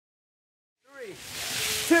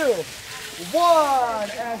2, 1,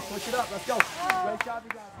 and switch it up. Let's go. Great job,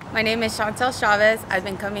 you guys. My name is Chantel Chavez. I've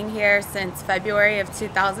been coming here since February of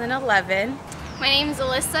 2011. My name is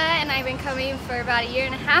Alyssa, and I've been coming for about 1.5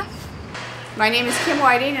 years. My name is Kim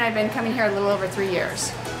Whiting, and I've been coming here a little over 3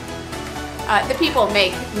 years. The people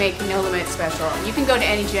make No Limit special. You can go to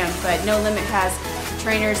any gym, but No Limit has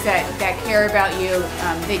trainers that care about you.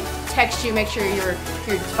 They text you, make sure you're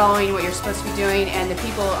following what you're supposed to be doing, and the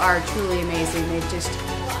people are truly amazing.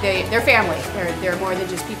 They're family. They're more than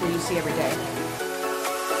just people you see every day.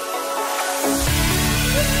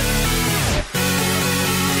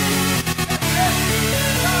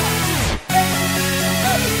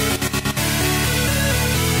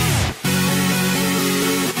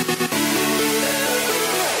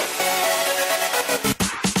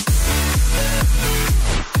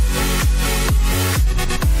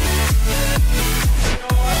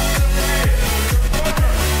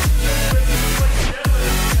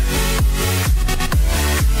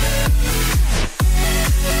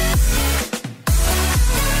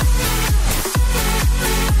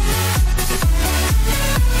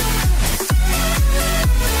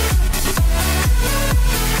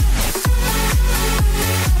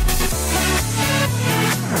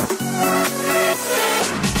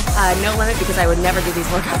 No Limit because I would never do these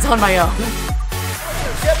workouts on my own.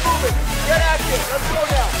 Get moving. Get active. Let's go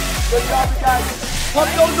now. Good job, you guys. Pump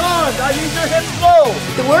those arms. I need your hips low.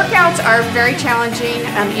 The workouts are very challenging.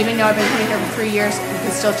 Even though I've been coming here for 3 years, you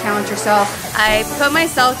can still challenge yourself. I put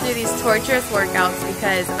myself through these torturous workouts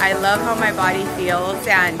because I love how my body feels,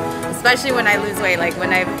 and especially when I lose weight. Like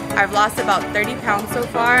when I've lost about 30 pounds so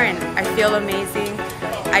far, and I feel amazing.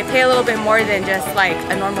 I pay a little bit more than just like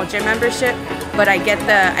a normal gym membership, but I get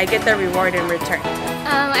the reward in return.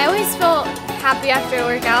 I always feel happy after a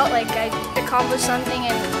workout, like I accomplished something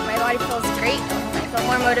and my body feels great. I feel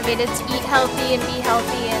more motivated to eat healthy and be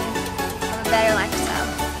healthy and have a better lifestyle.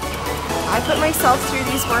 I put myself through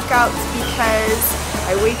these workouts because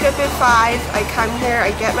I wake up at 5, I come here,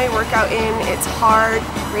 I get my workout in, it's hard,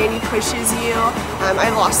 Randy pushes you.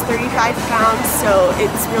 I've lost 35 pounds, so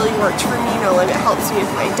it's really worked for me. No Limit helps me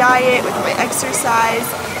with my diet, with my exercise,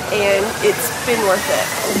 and it's been worth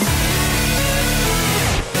it.